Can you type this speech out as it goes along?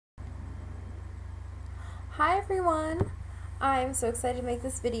Hi everyone! I'm so excited to make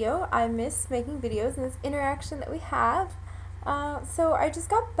this video. I miss making videos and this interaction that we have. So I just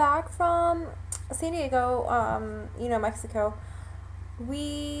got back from San Diego, Mexico.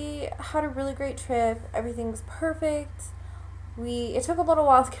 We had a really great trip. Everything was perfect. It took a little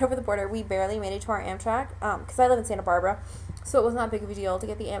while to get over the border. We barely made it to our Amtrak because I live in Santa Barbara, so it was not big of a deal to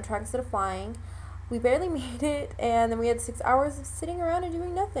get the Amtrak instead of flying. We barely made it, and then we had 6 hours of sitting around and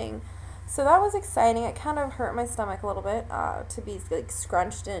doing nothing. So that was exciting. It kind of hurt my stomach a little bit to be like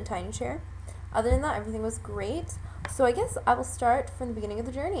scrunched in a tiny chair. Other than that, everything was great. So I guess I will start from the beginning of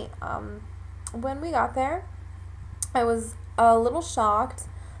the journey. When we got there, I was a little shocked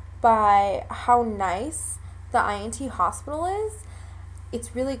by how nice the INT hospital is.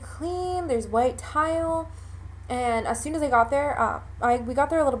 It's really clean. There's white tile. And as soon as I got there, we got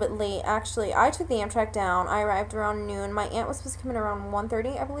there a little bit late, actually. I took the Amtrak down. I arrived around noon. My aunt was supposed to come in around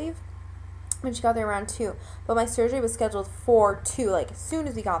 1:30, I believe, and she got there around 2. But my surgery was scheduled for 2, like, as soon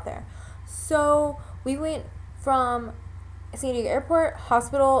as we got there. So we went from San Diego Airport,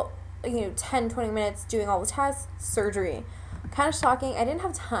 hospital, 10, 20 minutes, doing all the tests, surgery. Kind of shocking. I didn't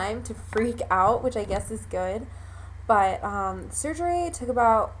have time to freak out, which I guess is good. But surgery took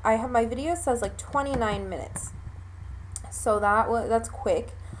about, I have my video says like 29 minutes. So that's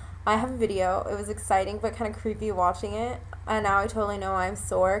quick. I have a video. It was exciting but kind of creepy watching it. And now I totally know I'm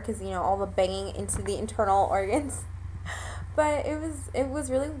sore because, all the banging into the internal organs. But it was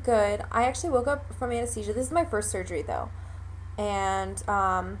really good. I actually woke up from anesthesia. This is my first surgery though. And,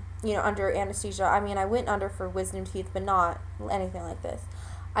 under anesthesia. I mean, I went under for wisdom teeth, but not anything like this.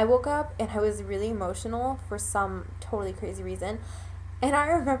 I woke up and I was really emotional for some totally crazy reason. And I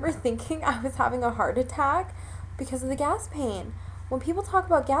remember thinking I was having a heart attack because of the gas pain. When people talk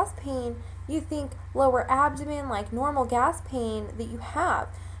about gas pain, you think lower abdomen, like normal gas pain that you have.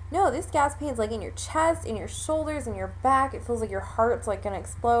 No, this gas pain is like in your chest, in your shoulders, in your back. It feels like your heart's like gonna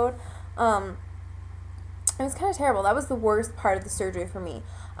explode. It was kind of terrible. That was the worst part of the surgery for me.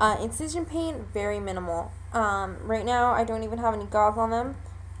 Incision pain, very minimal. Right now, I don't even have any gauze on them,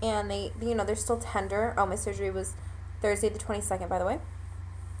 and they're still tender. Oh, my surgery was Thursday the 22nd, by the way.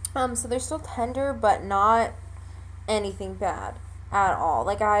 So they're still tender, but not anything bad at all.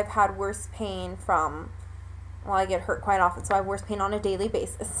 Like, I've had worse pain I get hurt quite often, so I have worse pain on a daily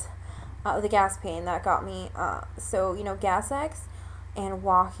basis. The gas pain that got me. Gas X and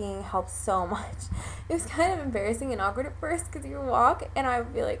walking helps so much. It was kind of embarrassing and awkward at first because you walk and I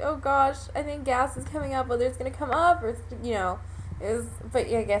would be like, oh gosh, I think gas is coming up, whether it's going to come up or, but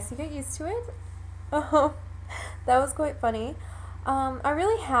yeah, I guess you get used to it. That was quite funny. I'm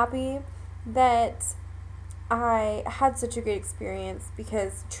really happy that I had such a great experience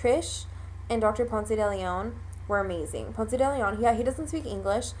because Trish and Dr. Ponce de Leon were amazing. Ponce de Leon, he doesn't speak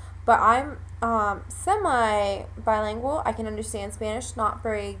English, but I'm semi-bilingual. I can understand Spanish, not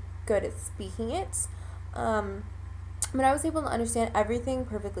very good at speaking it. But I was able to understand everything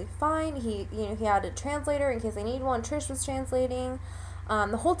perfectly fine. He had a translator in case I needed one. Trish was translating.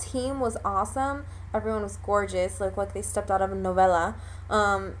 The whole team was awesome. Everyone was gorgeous, like they stepped out of a novella.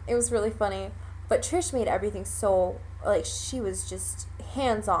 It was really funny. But Trish made everything so, she was just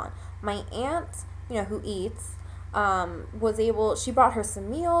hands-on. My aunt, who eats, she brought her some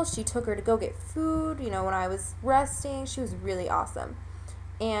meals. She took her to go get food, when I was resting. She was really awesome.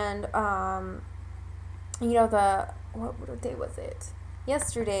 And, what day was it?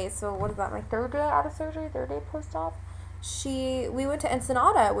 Yesterday, so what is that, my third day out of surgery, third day post-op? We went to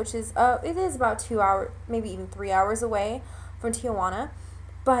Ensenada, which is, it is about 2 hours, maybe even 3 hours away from Tijuana.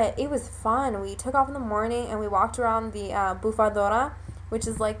 But it was fun. We took off in the morning and we walked around the Bufadora, which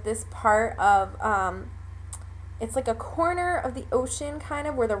is like this part of, it's like a corner of the ocean kind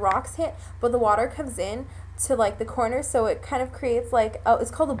of where the rocks hit, but the water comes in to like the corner, so it kind of creates like, it's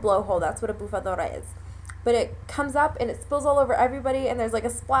called a blowhole. That's what a Bufadora is. But it comes up and it spills all over everybody, and there's like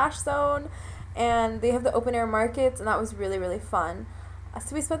a splash zone, and they have the open air markets, and that was really, really fun.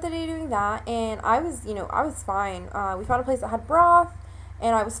 So we spent the day doing that, and I was fine. We found a place that had broth,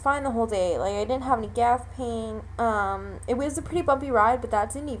 and I was fine the whole day. Like, I didn't have any gas pain. It was a pretty bumpy ride, but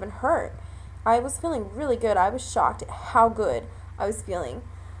that didn't even hurt. I was feeling really good. I was shocked at how good I was feeling.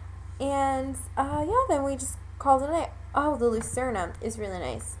 And, then we just called it a night. Oh, the Lucerna is really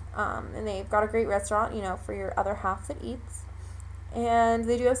nice. And they've got a great restaurant, for your other half that eats. And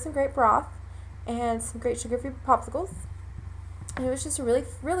they do have some great broth and some great sugar-free popsicles. And it was just a really,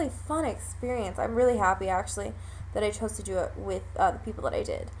 really fun experience. I'm really happy, actually, that I chose to do it with the people that I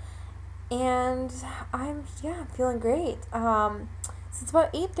did. And I'm feeling great. So it's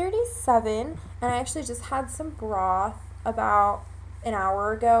about 8:37, and I actually just had some broth about an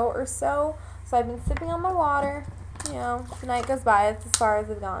hour ago or so. So I've been sipping on my water. You know, the night goes by. It's as far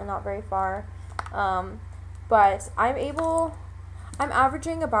as I've gotten, not very far. But I'm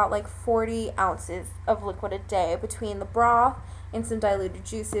averaging about like 40 ounces of liquid a day between the broth and some diluted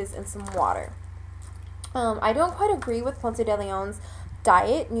juices and some water. I don't quite agree with Ponce de Leon's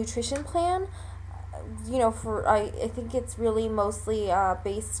diet nutrition plan. You know, I think it's really mostly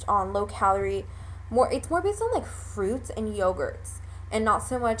based on low calorie. It's more based on like fruits and yogurts and not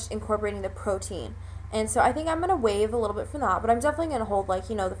so much incorporating the protein. And so I think I'm going to waive a little bit from that, but I'm definitely going to hold like,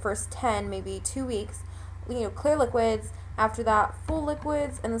 you know, the first 10, maybe 2 weeks, you know, clear liquids, after that full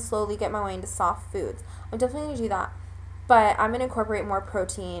liquids, and then slowly get my way into soft foods. I'm definitely going to do that. But I'm going to incorporate more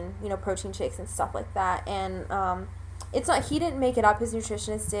protein, you know, protein shakes and stuff like that. And it's not, he didn't make it up, his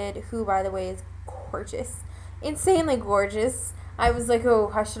nutritionist did, who, by the way, is gorgeous. Insanely gorgeous. I was like,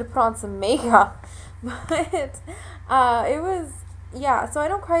 oh, I should have put on some makeup. But it was, yeah, so I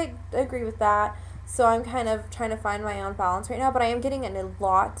don't quite agree with that. So I'm kind of trying to find my own balance right now, but I am getting in a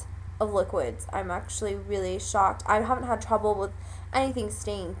lot of liquids. I'm actually really shocked. I haven't had trouble with anything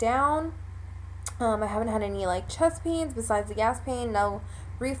staying down. I haven't had any like chest pains besides the gas pain, no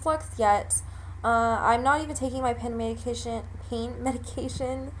reflux yet. I'm not even taking my pain medication,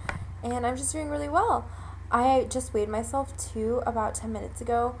 and I'm just doing really well. I just weighed myself too about 10 minutes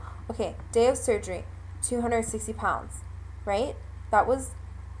ago. Okay, day of surgery, 260 pounds, right? That was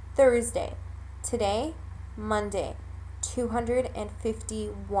Thursday. Today, Monday,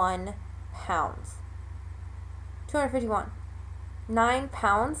 251 pounds. 251. 9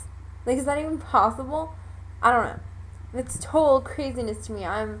 pounds? Like, is that even possible? I don't know. It's total craziness to me.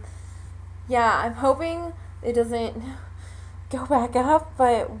 I'm hoping it doesn't go back up,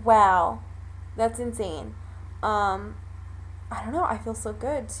 but wow, that's insane. I don't know. I feel so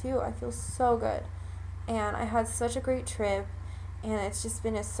good, too. I feel so good. And I had such a great trip. And it's just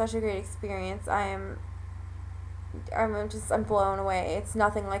been such a great experience. I'm blown away. It's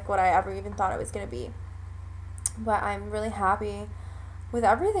nothing like what I ever even thought it was going to be. But I'm really happy with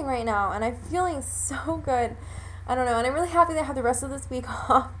everything right now, and I'm feeling so good. I don't know, and I'm really happy that I have the rest of this week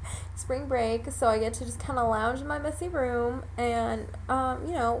off, spring break, so I get to just kind of lounge in my messy room and,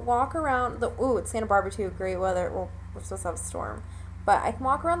 you know, walk around. It's Santa Barbara too, great weather. Well, we're supposed to have a storm. But I can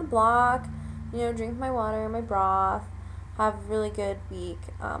walk around the block, you know, drink my water, my broth, have a really good week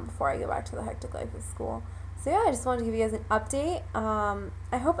before I go back to the hectic life of school. So yeah, I just wanted to give you guys an update.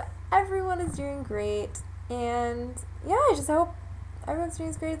 I hope everyone is doing great, and yeah, I just hope everyone's doing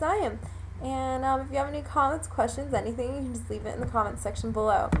as great as I am. And if you have any comments, questions, anything, you can just leave it in the comments section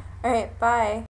below. Alright, bye.